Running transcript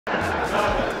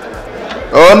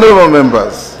Honorable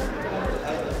members,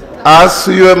 as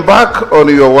you embark on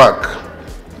your work,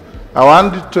 I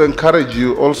want to encourage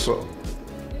you also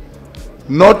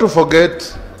not to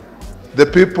forget the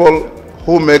people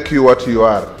who make you what you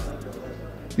are.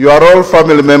 You are all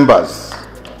family members.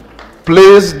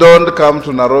 Please don't come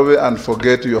to Nairobi and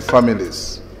forget your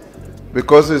families,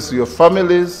 because it's your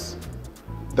families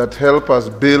that help us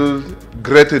build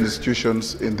great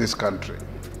institutions in this country.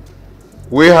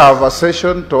 We have a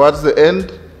session towards the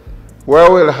end where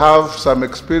we'll have some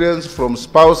experience from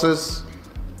spouses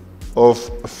of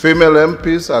female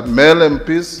MPs and male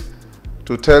MPs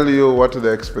to tell you what the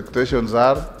expectations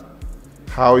are,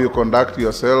 how you conduct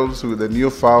yourselves with the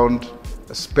newfound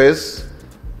space,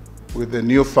 with the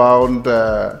newfound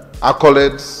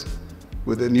accolades,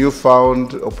 with the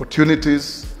newfound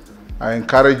opportunities. I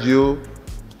encourage you,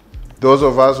 those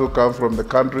of us who come from the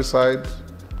countryside,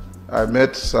 I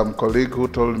met some colleague who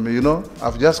told me, you know,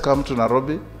 I've just come to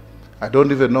Nairobi, I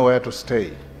don't even know where to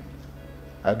stay.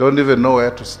 I don't even know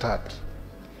where to start.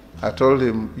 I told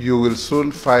him, you will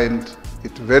soon find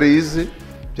it very easy.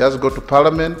 Just go to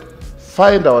Parliament,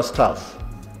 find our staff.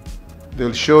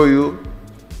 They'll show you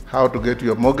how to get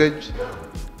your mortgage,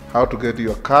 how to get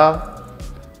your car,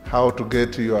 how to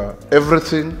get your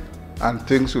everything, and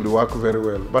things will work very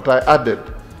well. But I added,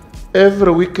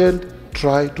 every weekend,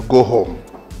 try to go home,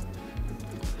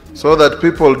 so that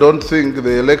people don't think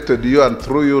they elected you and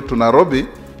threw you to Nairobi,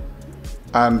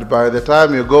 and by the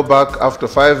time you go back after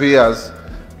 5 years,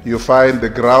 you find the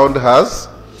ground has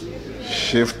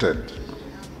shifted,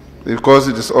 because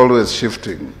it is always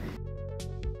shifting.